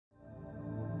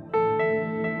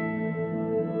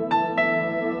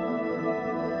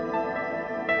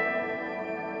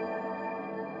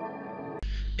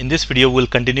In this video we'll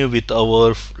continue with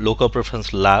our local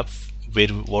preference lab where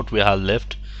what we have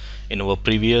left in our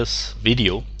previous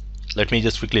video. Let me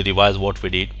just quickly revise what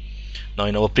we did. Now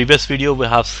in our previous video we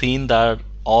have seen that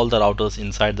all the routers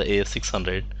inside the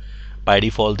AS600 by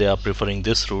default they are preferring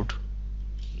this route,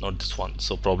 not this one,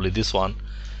 so probably this one,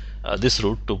 this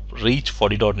route to reach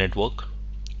 40 network.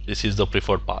 This is the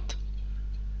preferred path,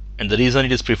 and the reason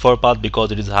it is preferred path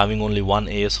because it is having only one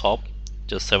AS hop,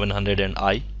 just 700 and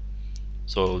I.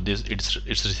 So this it's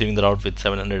receiving the route with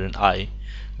 700 and I,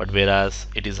 but whereas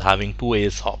it is having two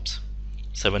AS hops,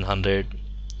 700,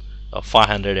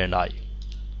 500 and I.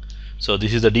 So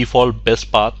this is the default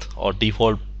best path or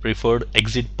default preferred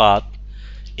exit path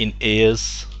in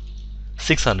AS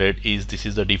 600 is this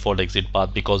is the default exit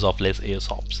path because of less AS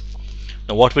hops.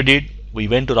 Now what we did, we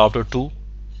went to router 2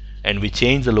 and we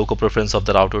changed the local preference of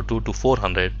the router 2 to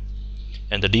 400,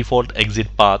 and the default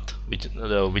exit path which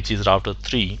is router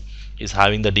 3 is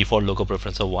having the default local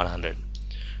preference of 100.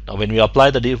 Now when we apply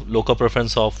the local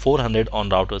preference of 400 on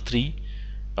router 3,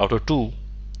 router 2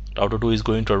 is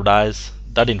going to advertise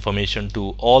that information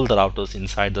to all the routers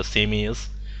inside the same AS.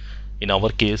 In our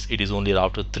case it is only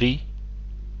router 3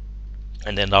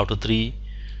 and then router 3,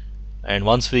 and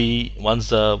once we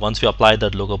apply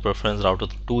that local preference, router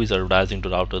 2 is advertising to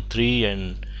router 3,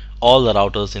 and all the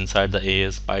routers inside the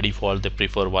AS by default they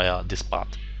prefer via this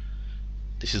path.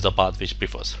 This is the path which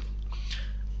prefers.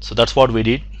 So that's what we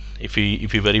did. If we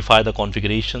verify the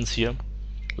configurations here,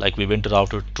 like we went to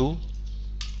router 2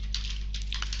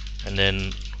 and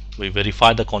then we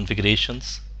verify the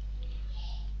configurations.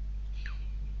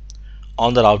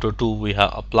 On the router 2 we have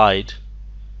applied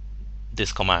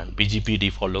this command BGP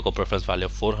default local preference value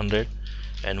of 400,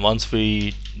 and once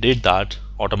we did that,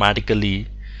 automatically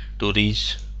to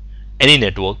reach any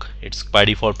network it's by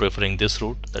default preferring this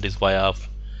route, that is via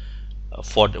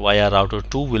router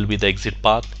 2 will be the exit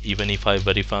path. Even if I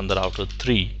verify on the router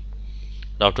 3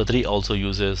 also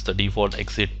uses the default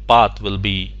exit path will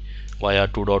be via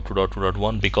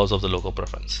 2.2.2.1 because of the local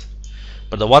preference.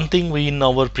 But the one thing we in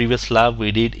our previous lab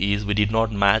we did is we did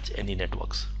not match any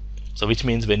networks. So which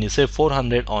means when you say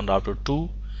 400 on router 2,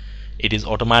 it is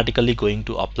automatically going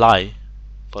to apply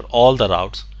for all the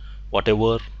routes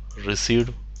whatever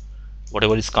received,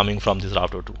 whatever is coming from this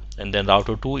router 2, and then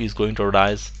router 2 is going to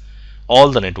advertise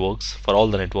all the networks. For all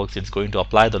the networks it's going to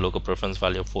apply the local preference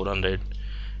value of 400,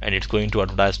 and it's going to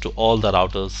advertise to all the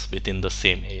routers within the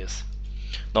same AS.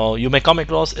 Now you may come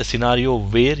across a scenario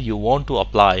where you want to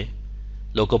apply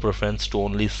local preference to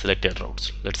only selected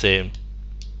routes. Let's say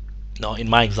now in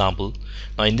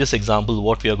this example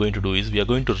what we are going to do is we are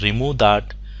going to remove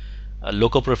that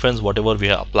local preference whatever we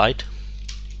have applied.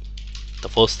 The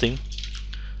first thing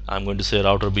I'm going to say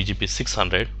router BGP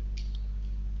 600,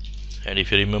 and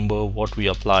if you remember what we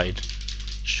applied,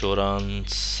 show run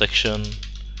section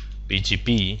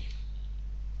BGP.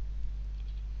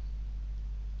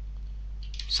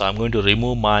 So I'm going to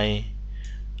remove my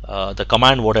the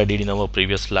command what I did in our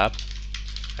previous lab,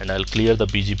 and I'll clear the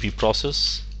BGP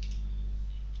process.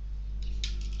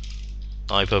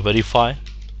 Now if I verify,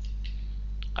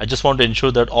 I just want to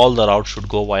ensure that all the routes should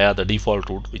go via the default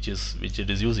route which it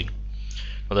is using.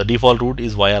 Now the default route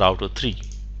is via router 3.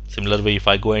 Similar way, if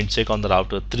I go and check on the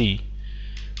router 3,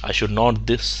 I should not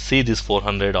see this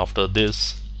 400 after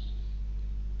this.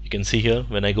 You can see here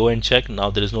when I go and check, now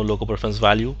there is no local preference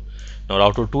value. Now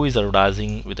router 2 is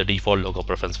advertising with the default local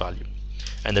preference value,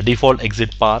 and the default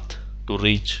exit path to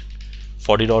reach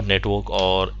 40 network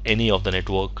or any of the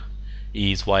network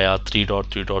is via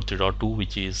 3.3.3.2,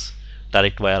 which is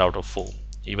direct via router 4.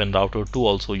 Even router 2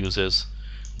 also uses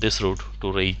this route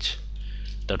to reach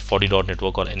that 40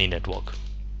 network or any network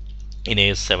in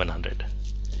AS 700.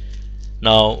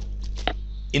 Now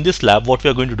in this lab what we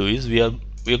are going to do is we are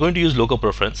going to use local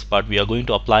preference, but we are going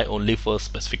to apply only for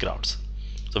specific routes.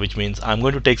 So which means I'm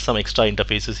going to take some extra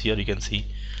interfaces here. You can see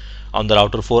on the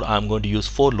router 4 I'm going to use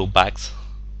 4 loopbacks.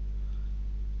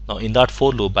 Now in that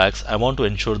 4 loopbacks I want to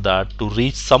ensure that to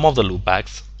reach some of the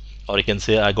loopbacks, or you can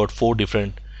say I got 4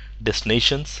 different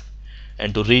destinations,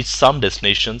 and to reach some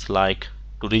destinations, like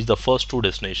to reach the first 2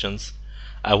 destinations,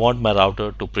 I want my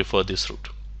router to prefer this route.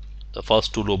 The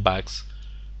first 2 loopbacks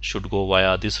should go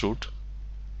via this route.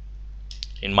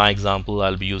 In my example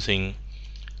I'll be using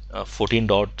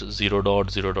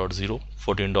 14.0.0.0,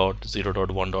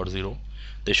 14.0.1.0.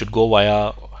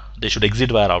 They should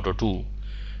exit via router 2,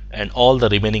 and all the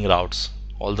remaining routes,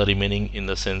 all the remaining in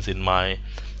the sense in my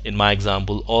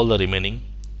example all the remaining,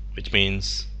 which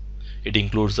means it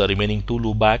includes the remaining 2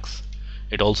 loopbacks,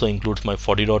 it also includes my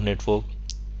 40 network,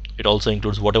 it also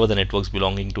includes whatever the networks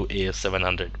belonging to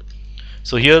AS700.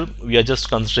 So here we are just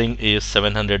considering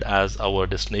AS700 as our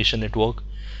destination network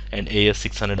and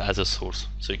AS600 as a source.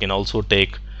 So you can also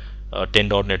take 10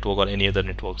 dot network or any other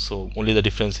network. So only the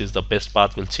difference is the best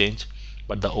path will change,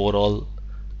 but the overall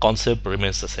concept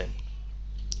remains the same.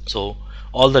 So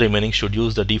all the remaining should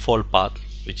use the default path,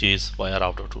 which is via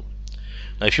router 2.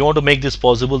 Now if you want to make this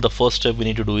possible, the first step we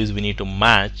need to do is we need to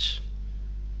match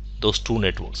those two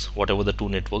networks. Whatever the two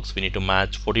networks, we need to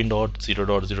match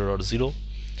 14.0.0.0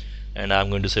 and I'm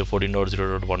going to say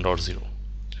 14.0.1.0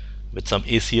 with some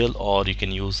ACL, or you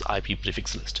can use IP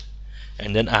prefix list.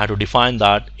 And then I have to define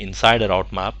that inside a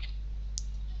route map,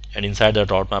 and inside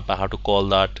that route map I have to call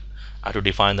that, I have to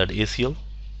define that ACL,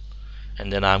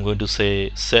 and then I'm going to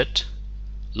say set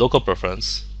local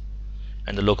preference,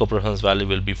 and the local preference value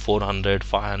will be 400,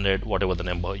 500, whatever the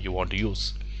number you want to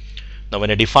use. Now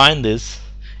when I define this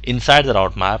inside the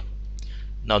route map,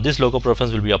 now this local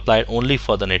preference will be applied only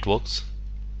for the networks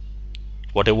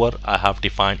whatever I have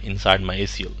defined inside my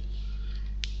ACL.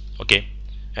 Okay,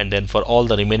 and then for all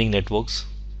the remaining networks,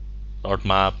 route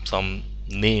map, some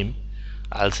name,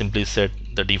 I'll simply set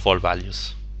the default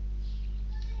values,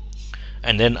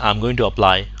 and then I'm going to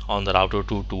apply on the router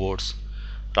 2 towards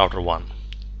router 1.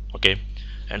 Okay,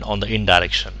 and on the in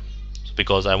direction,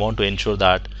 because I want to ensure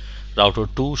that router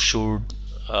 2 should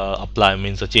apply,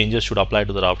 means the changes should apply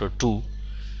to the router 2.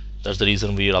 That's the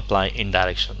reason we will apply in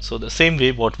direction. So the same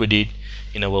way what we did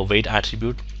in our weight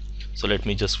attribute. So let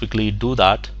me just quickly do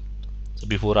that. So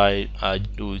before I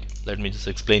do, let me just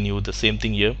explain you the same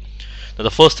thing here. Now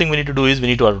the first thing we need to do is we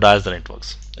need to advertise the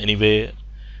networks. Anyway,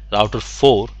 router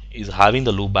 4 is having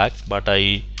the loopbacks, but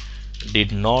I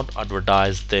did not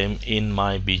advertise them in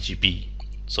my BGP.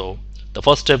 So the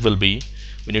first step will be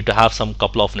we need to have some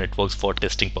couple of networks for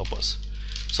testing purpose.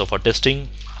 So for testing,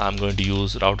 I'm going to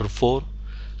use router 4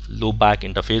 loopback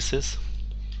interfaces,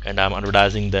 and I'm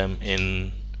advertising them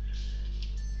in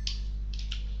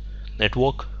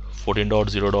network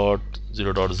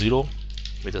 14.0.0.0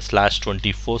 with a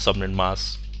 /24 subnet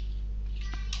mask,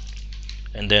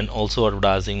 and then also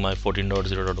advertising my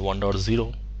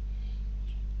 14.0.1.0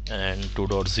 and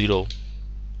 2.0,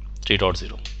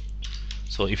 3.0.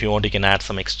 So if you want, you can add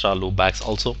some extra loopbacks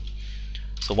also.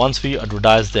 So once we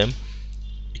advertise them,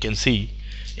 you can see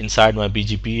inside my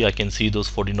BGP I can see those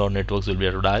 14 dot networks will be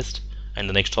advertised, and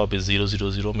the next hop is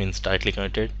 000, means directly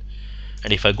connected.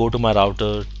 And if I go to my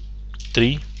router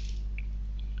 3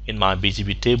 in my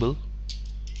BGP table,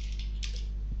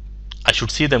 I should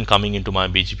see them coming into my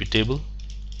BGP table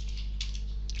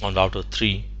on router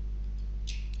 3.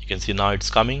 You can see now it's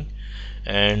coming,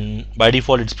 and by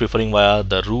default it's preferring via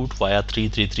the route via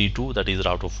 3332, that is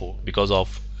router 4, because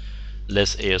of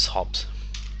less AS hops.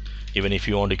 Even if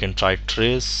you want, you can try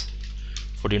trace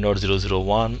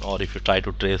 14.0.0.1, or if you try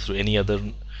to trace through any other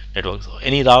networks,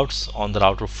 any routes on the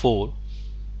router 4,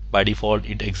 by default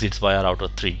it exits via router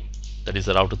 3. That is,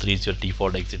 the router 3 is your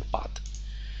default exit path.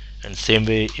 And same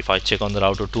way, if I check on the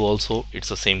router 2 also, it's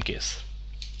the same case.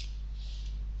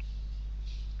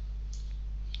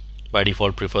 By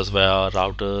default prefers via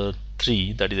router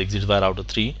 3, that is exits via router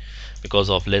 3 because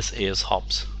of less AS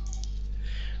hops.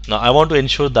 Now I want to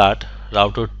ensure that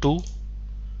router 2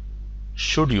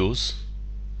 should use,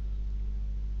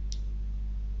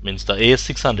 means the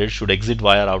AS600 should exit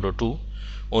via router 2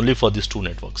 only for these two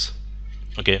networks.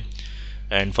 Okay,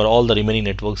 and for all the remaining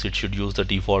networks it should use the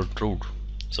default route.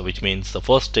 So which means the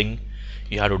first thing,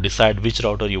 you have to decide which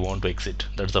router you want to exit.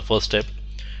 That's the first step.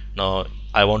 Now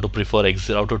I want to prefer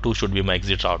exit, router 2 should be my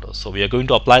exit router. So we are going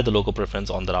to apply the local preference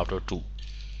on the router 2.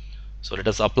 So let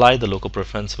us apply the local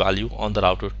preference value on the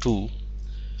router 2.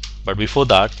 But before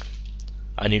that,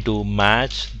 I need to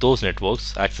match those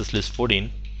networks, access list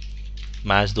 14,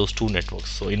 match those two networks.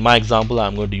 So in my example,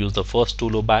 I'm going to use the first two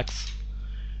loopbacks,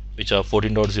 which are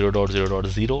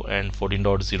 14.0.0.0 and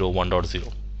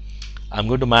 14.0.1.0. I'm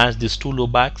going to match these two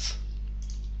loopbacks,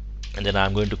 and then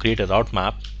I'm going to create a route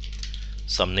map,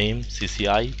 some name,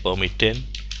 CCI, permit 10,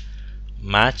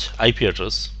 match IP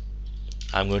address.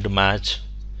 I'm going to match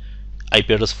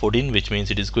IP address 14, which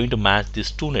means it is going to match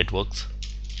these two networks,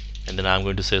 and then I'm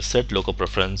going to say set local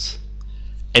preference,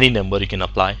 any number you can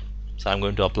apply. So I'm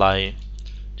going to apply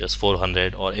just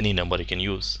 400 or any number you can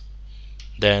use.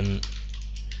 Then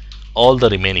all the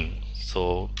remaining,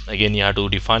 so again you have to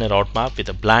define a route map with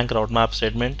a blank route map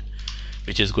statement,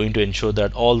 which is going to ensure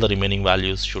that all the remaining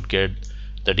values should get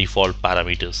the default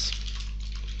parameters.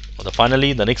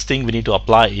 Finally, the next thing, we need to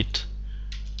apply it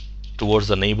towards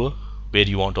the neighbor where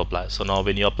you want to apply. So now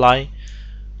when you apply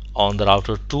on the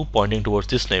router 2 pointing towards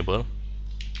this neighbor,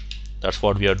 that's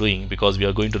what we are doing, because we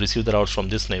are going to receive the routes from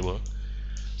this neighbor.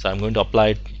 So I'm going to apply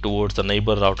it towards the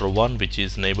neighbor router 1, which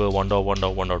is neighbor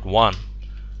 1.1.1.1,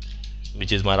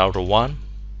 which is my router 1,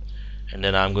 and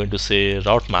then I'm going to say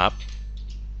route map,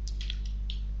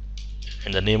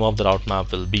 and the name of the route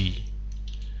map will be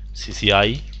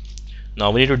CCI. Now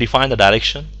we need to define the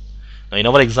direction. Now in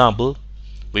our example,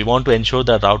 we want to ensure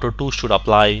that router 2 should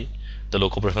apply the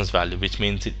local preference value, which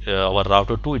means our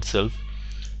router 2 itself,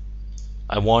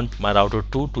 I want my router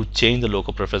 2 to change the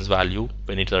local preference value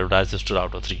when it advertises to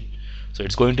router 3. So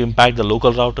it's going to impact the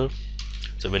local router.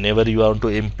 So whenever you want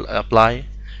to apply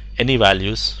any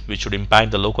values which should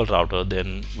impact the local router,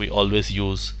 then we always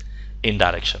use in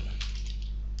direction.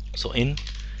 So in,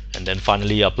 and then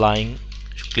finally applying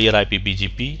clear IP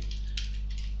BGP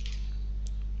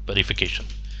verification.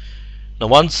 Now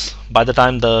once, by the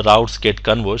time the routes get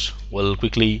converged, we'll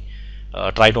quickly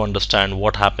try to understand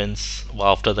what happens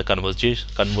after the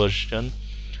conversion.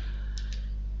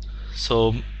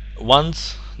 So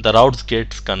once the routes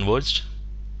gets converged,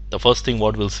 the first thing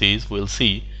what we'll see is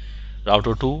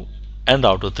router 2 and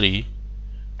router 3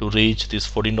 to reach this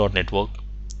 14 dot network,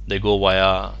 they go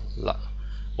via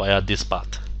this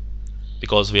path,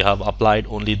 because we have applied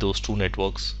only those two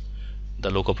networks the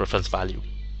local preference value.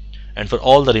 And for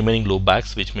all the remaining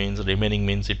loopbacks, which means remaining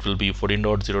means it will be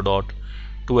 14.0.2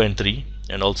 and 3,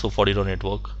 and also 40 dot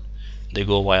network, they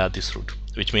go via this route,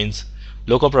 which means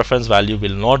local preference value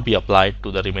will not be applied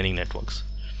to the remaining networks,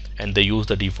 and they use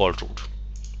the default route.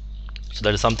 So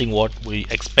that is something what we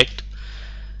expect.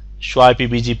 Show IP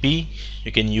BGP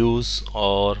you can use,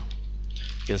 or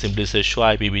you can simply say show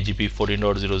IP BGP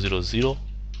 14.0.0.0,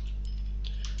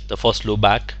 the first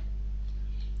loopback.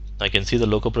 I can see the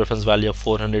local preference value of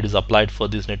 400 is applied for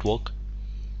this network,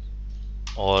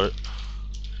 or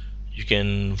you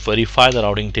can verify the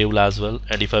routing table as well.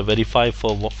 And if I verify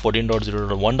for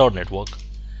 14.0.1 network,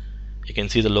 you can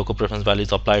see the local preference value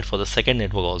is applied for the second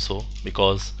network also,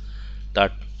 because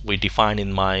that we defined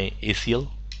in my ACL.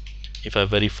 If I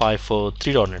verify for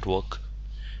 3 dot network,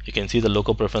 you can see the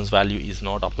local preference value is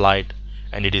not applied,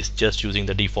 and it is just using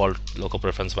the default local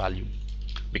preference value,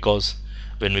 because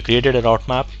when we created a route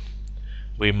map,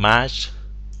 we matched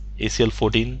ACL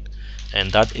 14,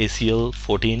 and that ACL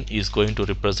 14 is going to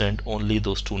represent only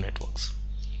those two networks,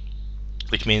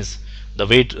 which means the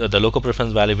local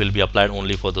preference value will be applied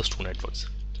only for those two networks.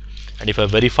 And if I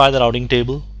verify the routing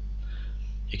table,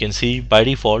 you can see by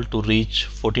default to reach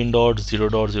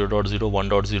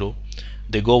 14.0.0.0.1.0,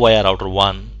 they go via router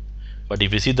 1, but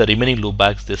if you see the remaining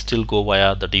loopbacks, they still go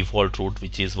via the default route,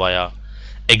 which is via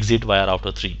exit via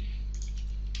router 3.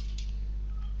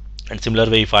 And similar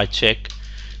way, if I check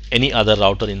any other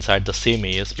router inside the same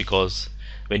AS, because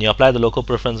when you apply the local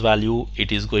preference value,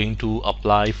 it is going to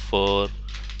advertise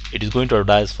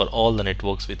for all the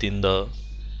networks within the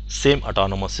same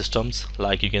autonomous systems.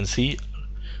 Like you can see,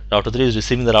 router 3 is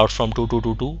receiving the route from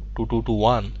 2222 to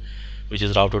 2221, which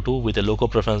is router 2, with a local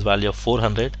preference value of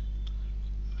 400.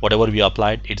 Whatever we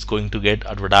applied, it's going to get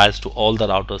advertised to all the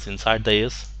routers inside the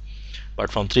AS. But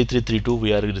from 3332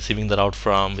 we are receiving the route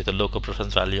from with a local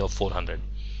preference value of 400.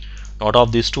 Out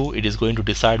of these two, it is going to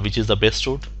decide which is the best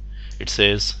route. It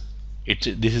says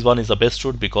this one is the best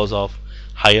route because of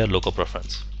higher local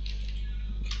preference.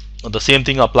 Now, the same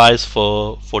thing applies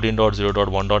for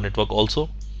 14.0.1 network also.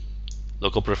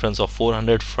 Local preference of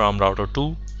 400 from router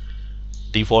 2,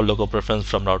 default local preference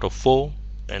from router 4,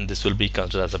 and this will be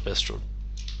considered as the best route.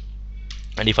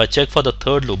 And if I check for the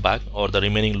third loopback or the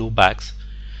remaining loopbacks,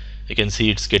 you can see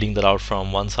it's getting the route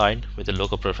from one side with a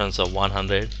local preference of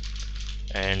 100.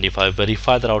 And if I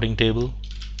verify the routing table,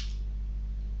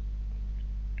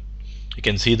 you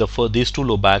can see these two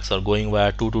loopbacks are going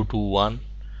via 2221,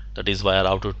 that is via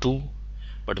router 2,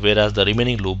 but whereas the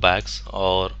remaining loopbacks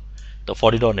or the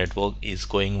 40 dot network is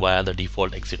going via the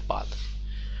default exit path.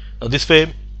 Now this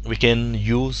way we can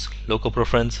use local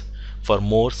preference for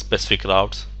more specific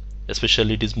routes.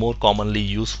 Especially it is more commonly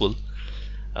useful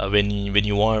when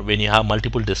you have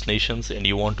multiple destinations and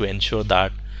you want to ensure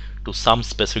that to some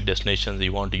specific destinations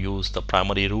you want to use the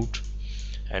primary route,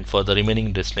 and for the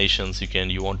remaining destinations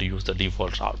you want to use the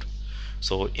default route.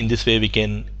 So in this way we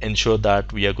can ensure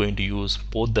that we are going to use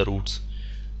both the routes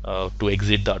to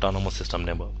exit the autonomous system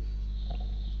neighbor.